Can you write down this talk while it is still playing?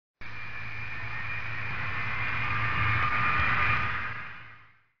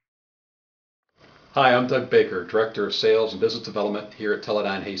Hi, I'm Doug Baker, Director of Sales and Business Development here at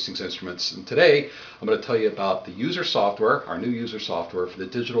Teledyne Hastings Instruments. And today I'm going to tell you about the user software, our new user software for the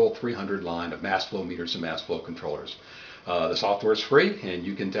Digital 300 line of mass flow meters and mass flow controllers. The software is free and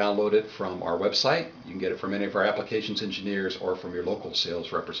you can download it from our website. You can get it from any of our applications engineers or from your local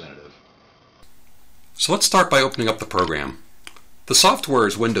sales representative. So let's start by opening up the program. The software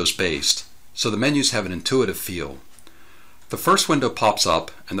is Windows based, so the menus have an intuitive feel. The first window pops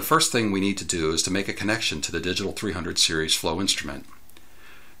up, and the first thing we need to do is to make a connection to the Digital 300 series flow instrument.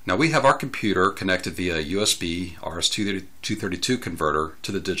 Now we have our computer connected via USB RS-232 converter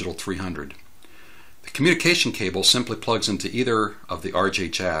to the Digital 300. The communication cable simply plugs into either of the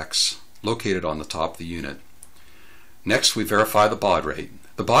RJ jacks located on the top of the unit. Next we verify the baud rate.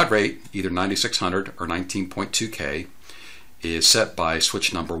 The baud rate, either 9600 or 19.2K, is set by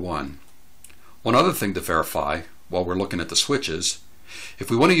switch number 1. One other thing to verify while we're looking at the switches,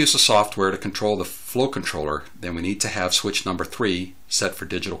 if we want to use the software to control the flow controller, then we need to have switch number 3 set for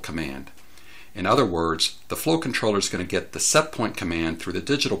digital command. In other words, the flow controller is going to get the set point command through the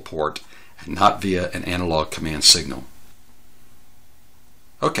digital port and not via an analog command signal.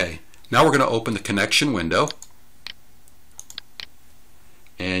 Okay, now we're going to open the connection window,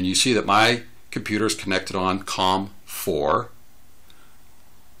 and you see that my computer is connected on COM 4.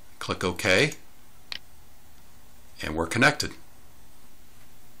 Click OK. And we're connected.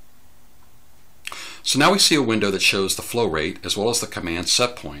 So now we see a window that shows the flow rate as well as the command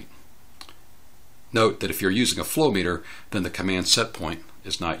set point. Note that if you're using a flow meter, then the command set point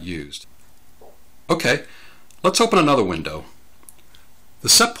is not used. Okay, let's open another window. The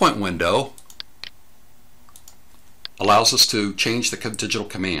set point window allows us to change the digital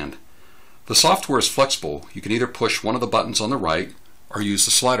command. The software is flexible. You can either push one of the buttons on the right or use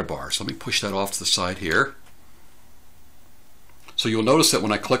the slider bars. Let me push that off to the side here. So you'll notice that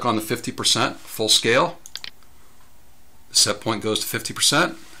when I click on the 50% full scale, the set point goes to 50%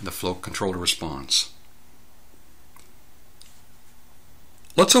 and the flow controller responds.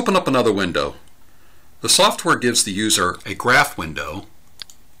 Let's open up another window. The software gives the user a graph window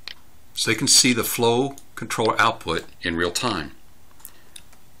so they can see the flow controller output in real time.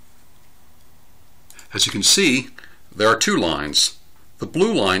 As you can see, there are two lines. The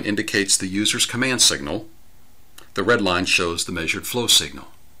blue line indicates the user's command signal. The red line shows the measured flow signal.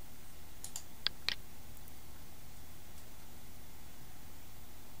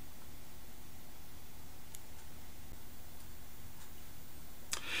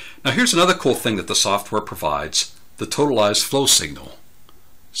 Now here's another cool thing that the software provides, the totalized flow signal.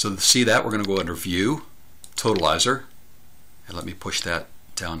 So to see that, we're going to go under View, Totalizer, and let me push that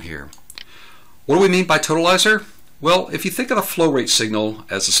down here. What do we mean by totalizer? Well, if you think of the flow rate signal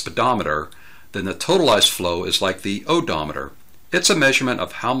as a speedometer, then the totalized flow is like the odometer. It's a measurement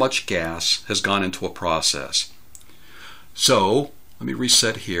of how much gas has gone into a process. So let me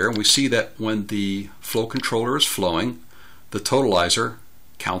reset here, and we see that when the flow controller is flowing, the totalizer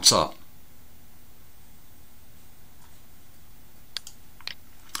counts up.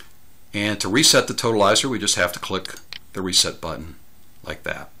 And to reset the totalizer, we just have to click the reset button like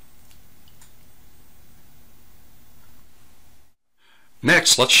that.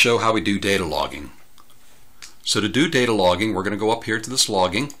 Next, let's show how we do data logging. So to do data logging, we're going to go up here to this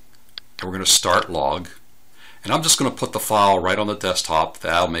logging, and we're going to start log. And I'm just going to put the file right on the desktop.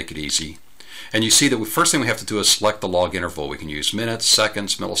 That'll make it easy. And you see that the first thing we have to do is select the log interval. We can use minutes,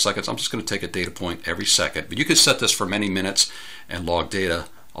 seconds, milliseconds. I'm just going to take a data point every second. But you can set this for many minutes and log data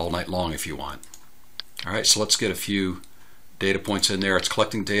all night long if you want. All right, so let's get a few data points in there. It's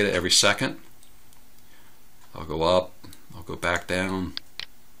collecting data every second. I'll go up. I'll go back down.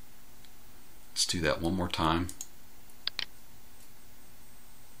 Let's do that one more time.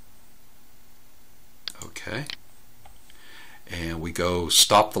 Okay. And we go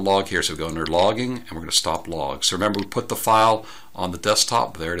stop the log here. So we go under logging and we're going to stop log. So remember, we put the file on the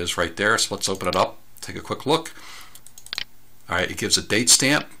desktop. There it is right there. So let's open it up. Take a quick look. All right, it gives a date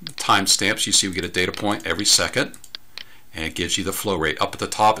stamp, time stamps. You see we get a data point every second. And it gives you the flow rate. Up at the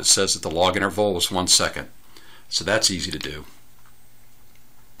top it says that the log interval was 1 second. So that's easy to do.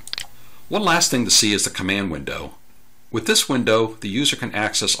 One last thing to see is the command window. With this window, the user can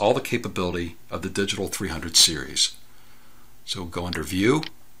access all the capability of the Digital 300 series. So we'll go under View,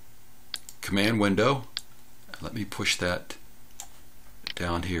 Command Window, and let me push that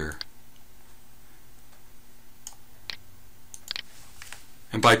down here.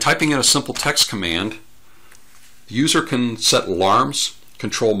 And by typing in a simple text command, the user can set alarms,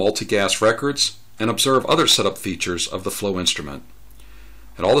 control multi-gas records, and observe other setup features of the flow instrument.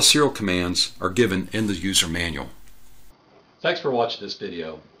 And all the serial commands are given in the user manual. Thanks for watching this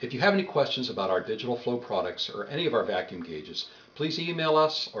video. If you have any questions about our digital flow products or any of our vacuum gauges, please email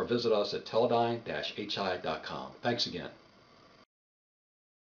us or visit us at teledyne-hi.com. Thanks again.